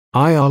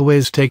I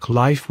always take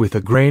life with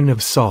a grain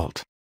of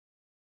salt.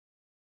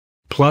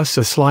 Plus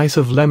a slice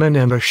of lemon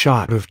and a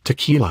shot of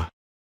tequila.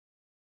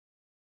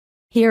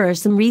 Here are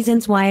some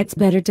reasons why it's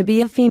better to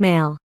be a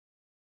female.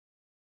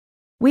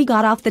 We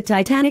got off the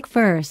Titanic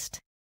first.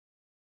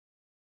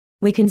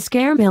 We can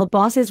scare male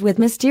bosses with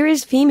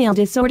mysterious female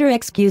disorder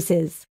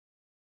excuses.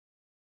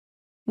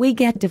 We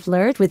get to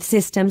flirt with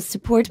systems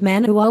support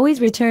men who always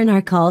return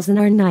our calls and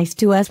are nice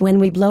to us when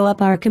we blow up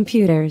our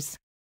computers.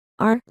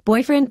 Our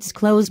boyfriend's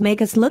clothes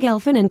make us look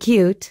elfin and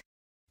cute.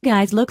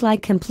 Guys look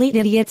like complete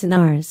idiots in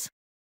ours.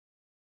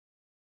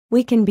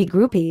 We can be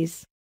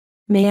groupies.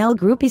 Male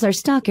groupies are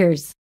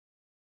stalkers.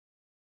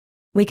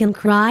 We can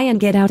cry and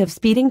get out of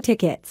speeding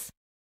tickets.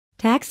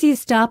 Taxis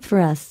stop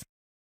for us.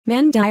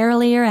 Men die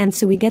earlier and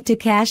so we get to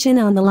cash in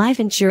on the life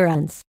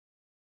insurance.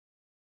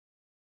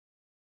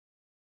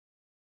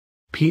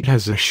 Pete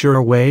has a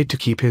sure way to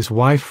keep his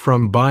wife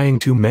from buying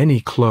too many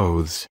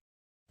clothes.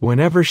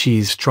 Whenever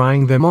she's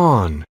trying them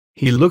on,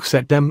 he looks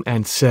at them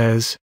and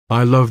says,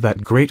 "I love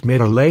that great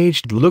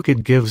middle-aged look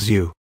it gives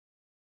you."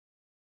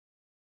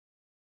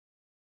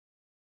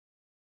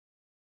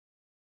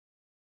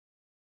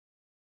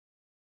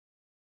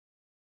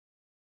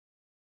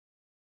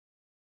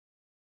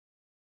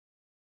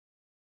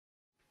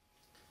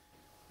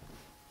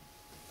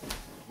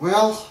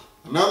 Well,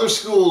 another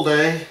school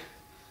day.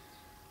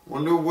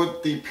 Wonder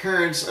what the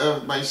parents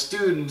of my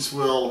students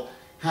will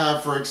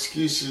have for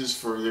excuses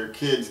for their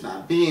kids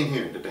not being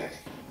here today.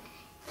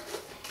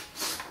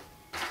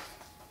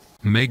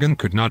 Megan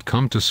could not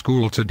come to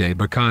school today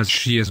because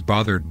she is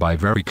bothered by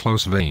very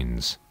close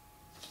veins.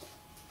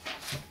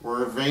 Were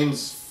her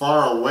veins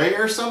far away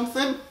or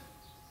something?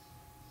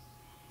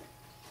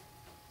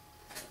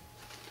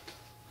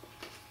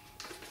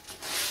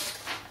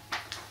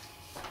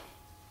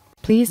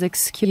 Please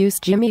excuse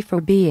Jimmy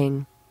for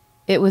being.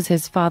 It was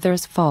his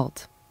father's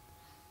fault.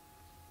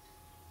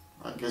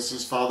 I guess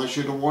his father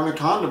should have worn a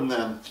condom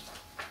then.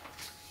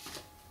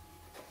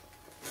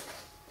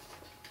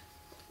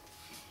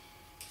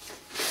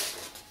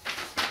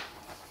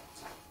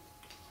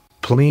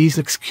 Please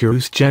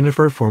excuse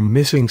Jennifer for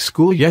missing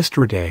school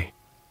yesterday.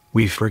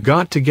 We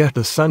forgot to get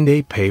the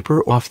Sunday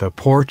paper off the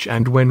porch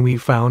and when we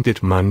found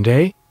it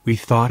Monday, we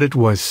thought it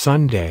was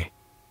Sunday.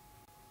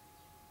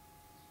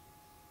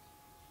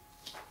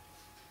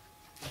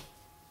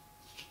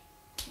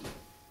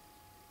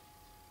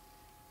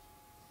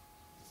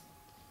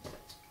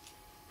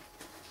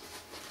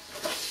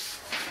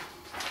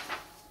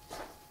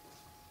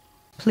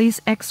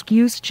 Please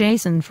excuse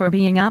Jason for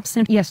being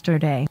absent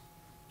yesterday.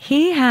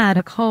 He had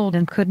a cold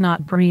and could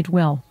not breathe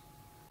well.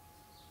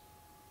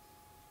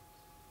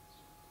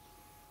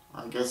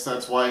 I guess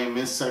that's why he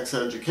missed sex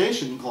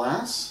education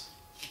class.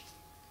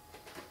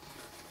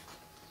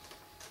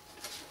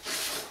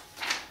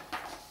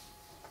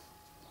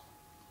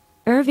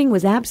 Irving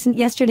was absent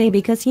yesterday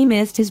because he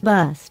missed his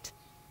bust.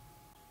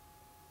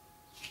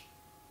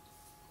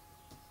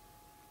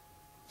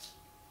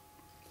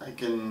 I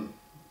can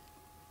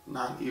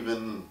not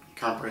even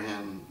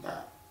comprehend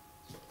that.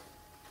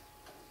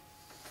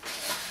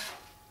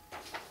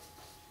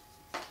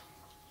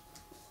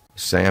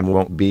 Sam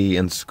won't be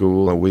in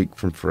school a week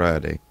from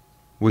Friday.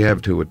 We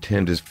have to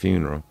attend his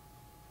funeral.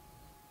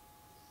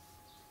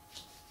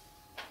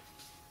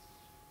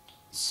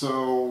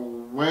 So,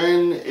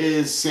 when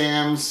is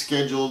Sam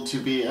scheduled to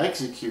be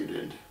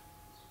executed?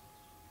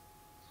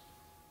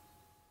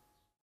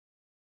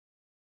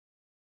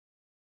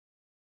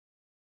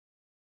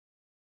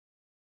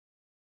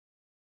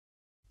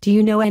 Do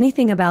you know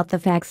anything about the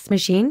fax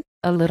machine?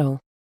 A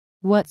little.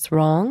 What's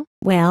wrong?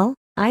 Well,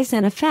 I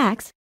sent a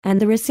fax, and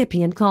the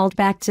recipient called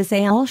back to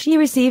say all she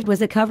received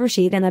was a cover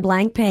sheet and a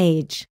blank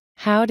page.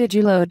 How did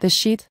you load the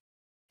sheet?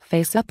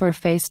 Face up or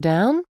face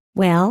down?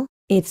 Well,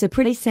 it's a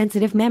pretty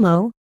sensitive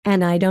memo,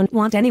 and I don't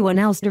want anyone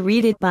else to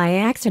read it by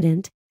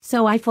accident,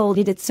 so I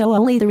folded it so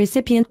only the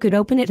recipient could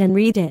open it and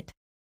read it.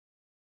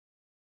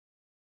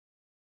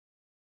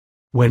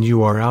 When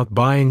you are out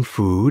buying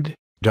food,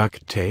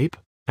 duct tape,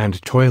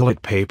 and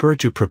toilet paper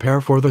to prepare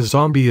for the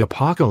zombie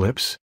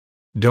apocalypse,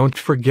 don't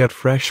forget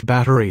fresh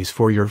batteries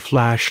for your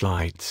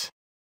flashlights.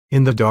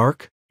 In the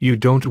dark, you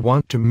don't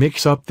want to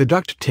mix up the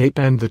duct tape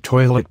and the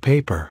toilet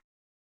paper.